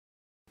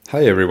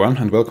Hi everyone,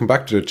 and welcome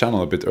back to the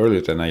channel a bit earlier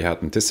than I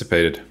had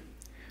anticipated.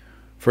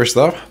 First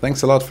off,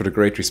 thanks a lot for the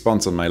great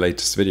response on my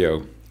latest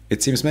video.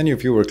 It seems many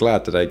of you were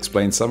glad that I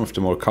explained some of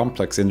the more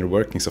complex inner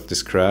workings of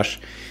this crash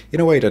in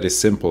a way that is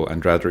simple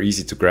and rather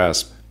easy to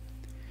grasp.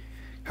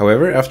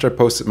 However, after I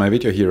posted my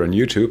video here on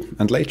YouTube,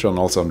 and later on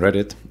also on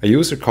Reddit, a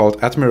user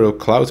called Admiral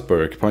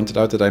Cloudberg pointed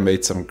out that I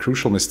made some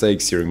crucial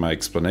mistakes during my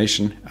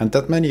explanation, and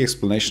that many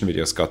explanation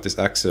videos got this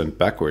accident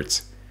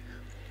backwards.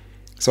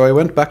 So I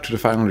went back to the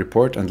final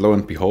report, and lo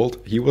and behold,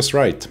 he was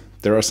right.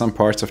 There are some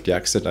parts of the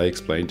accident I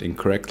explained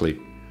incorrectly.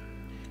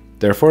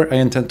 Therefore, I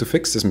intend to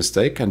fix this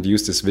mistake and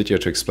use this video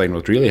to explain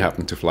what really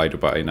happened to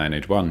Flydubai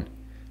 981.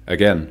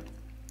 Again.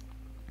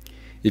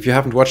 If you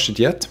haven't watched it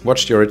yet,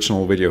 watch the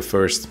original video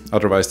first,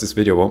 otherwise this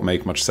video won't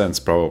make much sense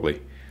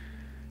probably.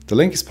 The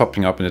link is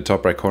popping up in the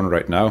top right corner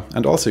right now,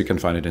 and also you can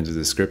find it in the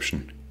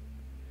description.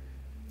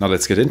 Now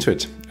let's get into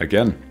it.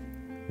 Again,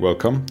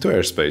 welcome to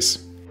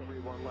airspace.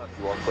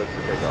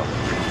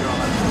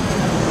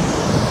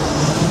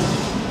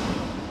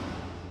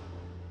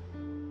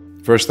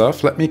 First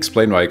off, let me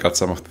explain why I got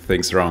some of the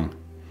things wrong.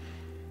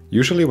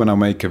 Usually when I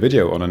make a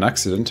video on an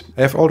accident,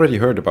 I have already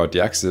heard about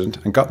the accident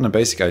and gotten a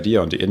basic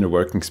idea on the inner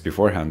workings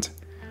beforehand.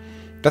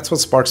 That's what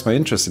sparks my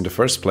interest in the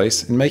first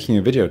place in making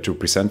a video to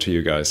present to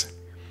you guys.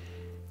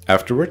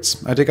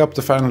 Afterwards, I dig up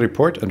the final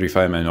report and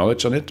refine my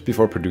knowledge on it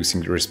before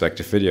producing the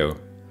respective video.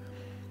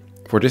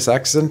 For this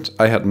accident,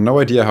 I had no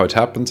idea how it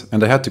happened,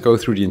 and I had to go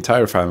through the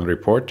entire final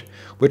report,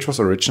 which was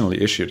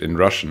originally issued in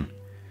Russian.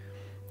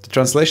 The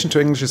translation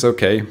to English is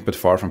okay, but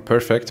far from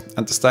perfect,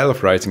 and the style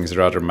of writing is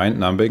rather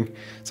mind-numbing,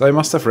 so I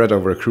must have read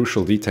over a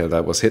crucial detail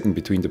that was hidden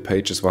between the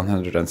pages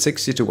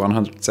 160 to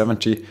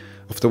 170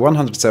 of the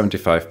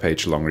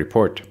 175-page long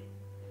report.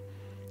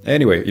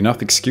 Anyway,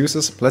 enough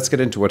excuses, let's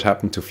get into what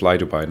happened to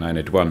Flydubai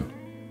 981.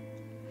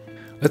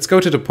 Let's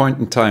go to the point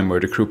in time where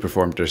the crew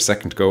performed their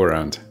second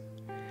go-around.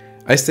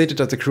 I stated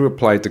that the crew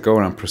applied the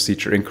go-around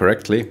procedure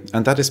incorrectly,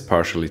 and that is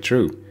partially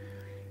true.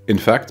 In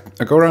fact,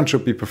 a go-around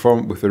should be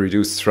performed with a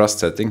reduced thrust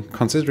setting,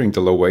 considering the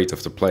low weight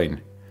of the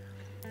plane.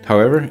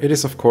 However, it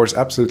is of course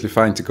absolutely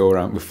fine to go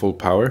around with full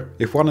power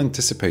if one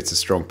anticipates the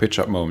strong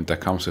pitch-up moment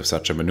that comes with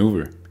such a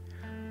maneuver.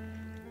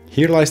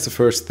 Here lies the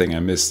first thing I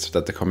missed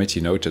that the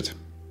committee noted.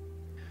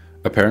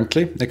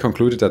 Apparently, they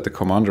concluded that the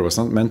commander was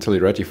not mentally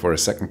ready for a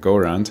second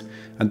go-around,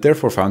 and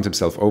therefore found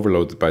himself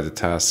overloaded by the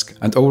task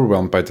and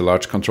overwhelmed by the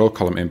large control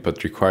column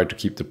input required to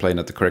keep the plane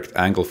at the correct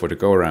angle for the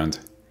go-around.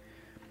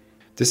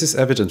 This is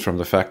evident from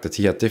the fact that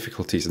he had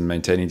difficulties in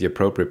maintaining the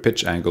appropriate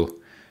pitch angle,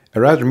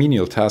 a rather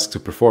menial task to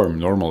perform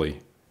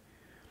normally.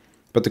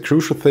 But the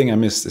crucial thing I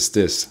missed is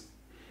this.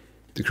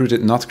 The crew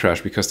did not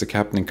crash because the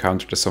captain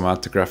encountered a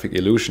somatographic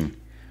illusion.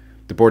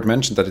 The board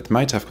mentioned that it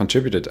might have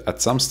contributed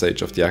at some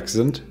stage of the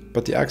accident,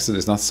 but the accident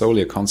is not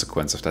solely a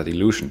consequence of that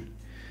illusion.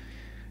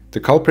 The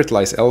culprit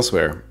lies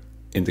elsewhere,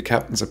 in the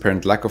captain's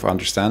apparent lack of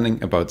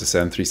understanding about the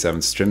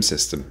 737's trim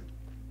system.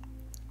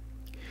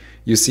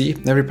 You see,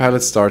 every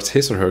pilot starts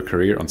his or her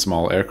career on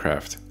small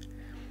aircraft.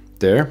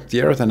 There, the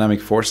aerodynamic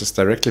forces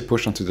directly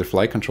push onto the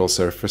flight control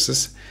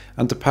surfaces,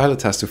 and the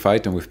pilot has to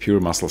fight them with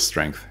pure muscle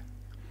strength.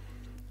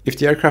 If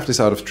the aircraft is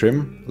out of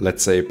trim,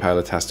 let's say a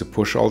pilot has to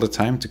push all the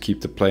time to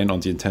keep the plane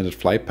on the intended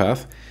flight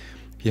path,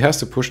 he has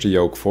to push the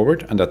yoke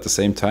forward and at the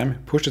same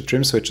time push the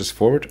trim switches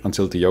forward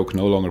until the yoke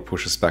no longer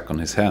pushes back on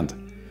his hand.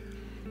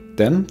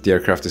 Then, the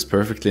aircraft is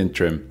perfectly in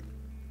trim.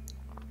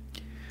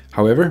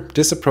 However,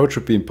 this approach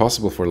would be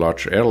impossible for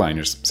larger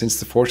airliners, since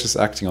the forces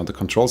acting on the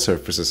control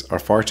surfaces are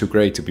far too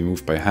great to be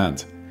moved by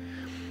hand.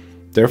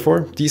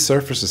 Therefore, these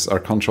surfaces are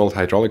controlled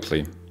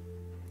hydraulically.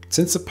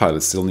 Since the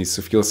pilot still needs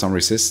to feel some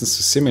resistance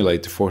to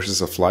simulate the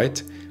forces of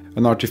flight,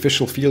 an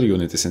artificial feel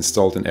unit is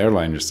installed in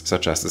airliners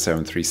such as the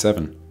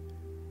 737.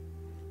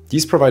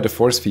 These provide a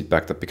force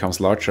feedback that becomes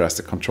larger as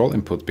the control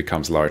input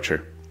becomes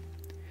larger.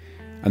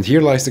 And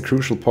here lies the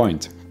crucial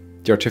point.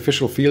 The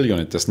artificial feel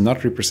unit does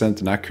not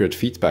represent an accurate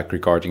feedback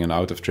regarding an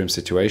out-of-trim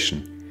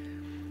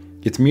situation.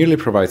 It merely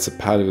provides the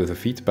pilot with a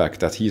feedback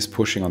that he is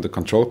pushing on the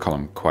control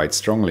column quite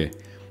strongly,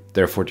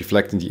 therefore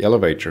deflecting the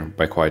elevator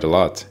by quite a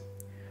lot.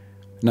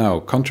 Now,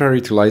 contrary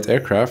to light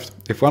aircraft,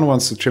 if one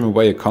wants to trim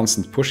away a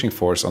constant pushing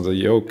force on the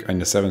yoke in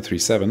the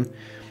 737,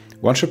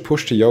 one should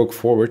push the yoke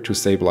forward to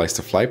stabilize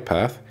the flight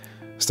path,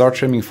 start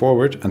trimming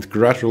forward and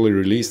gradually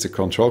release the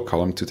control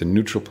column to the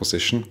neutral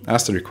position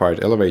as the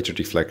required elevator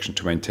deflection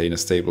to maintain a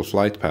stable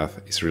flight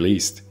path is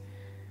released.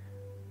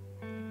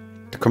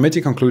 The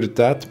committee concluded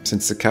that,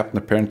 since the captain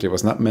apparently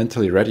was not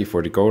mentally ready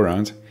for the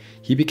go-around,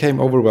 he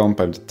became overwhelmed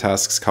by the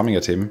tasks coming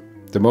at him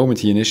the moment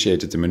he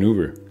initiated the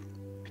maneuver.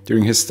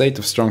 During his state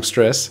of strong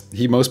stress,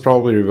 he most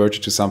probably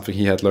reverted to something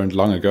he had learned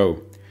long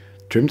ago.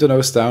 Trim the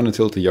nose down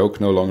until the yoke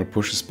no longer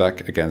pushes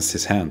back against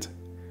his hand.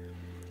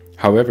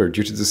 However,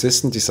 due to the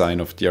system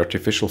design of the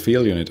artificial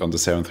feel unit on the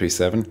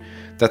 737,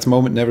 that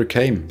moment never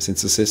came,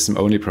 since the system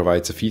only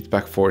provides a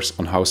feedback force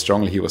on how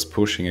strongly he was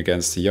pushing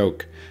against the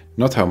yoke,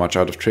 not how much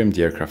out of trim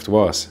the aircraft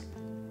was.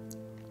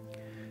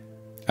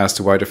 As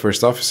to why the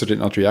first officer did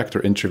not react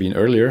or intervene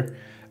earlier,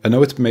 A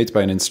note made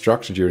by an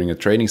instructor during a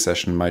training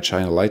session might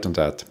shine a light on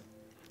that.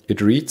 It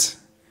reads,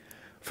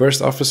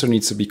 "First officer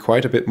needs to be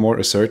quite a bit more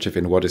assertive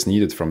in what is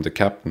needed from the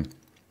captain.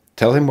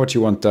 Tell him what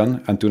you want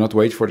done and do not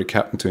wait for the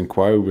captain to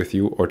inquire with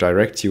you or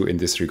direct you in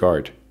this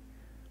regard."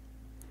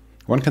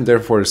 One can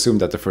therefore assume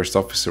that the first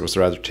officer was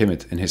rather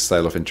timid in his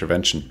style of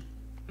intervention.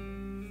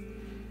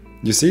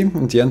 You see,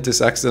 in the end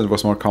this accident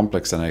was more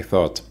complex than I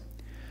thought.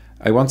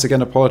 I once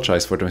again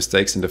apologize for the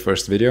mistakes in the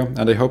first video,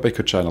 and I hope I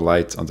could shine a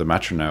light on the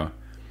matter now.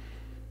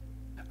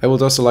 I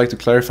would also like to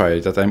clarify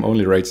that I am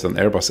only rated on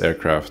Airbus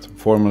aircraft,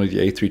 formerly the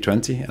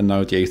A320 and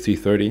now the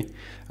A330,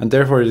 and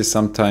therefore it is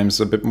sometimes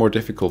a bit more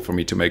difficult for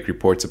me to make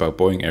reports about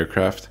Boeing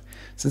aircraft,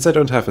 since I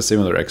don't have a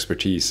similar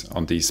expertise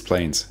on these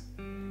planes.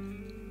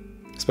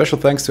 Special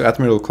thanks to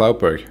Admiral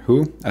Klauberg,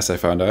 who, as I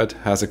found out,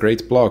 has a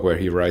great blog where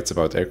he writes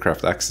about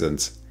aircraft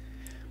accidents.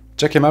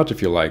 Check him out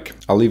if you like,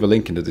 I'll leave a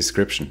link in the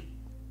description.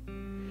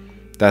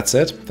 That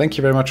said, thank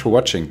you very much for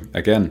watching,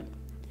 again.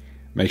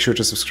 Make sure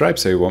to subscribe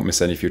so you won't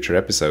miss any future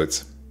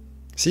episodes.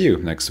 See you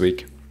next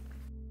week.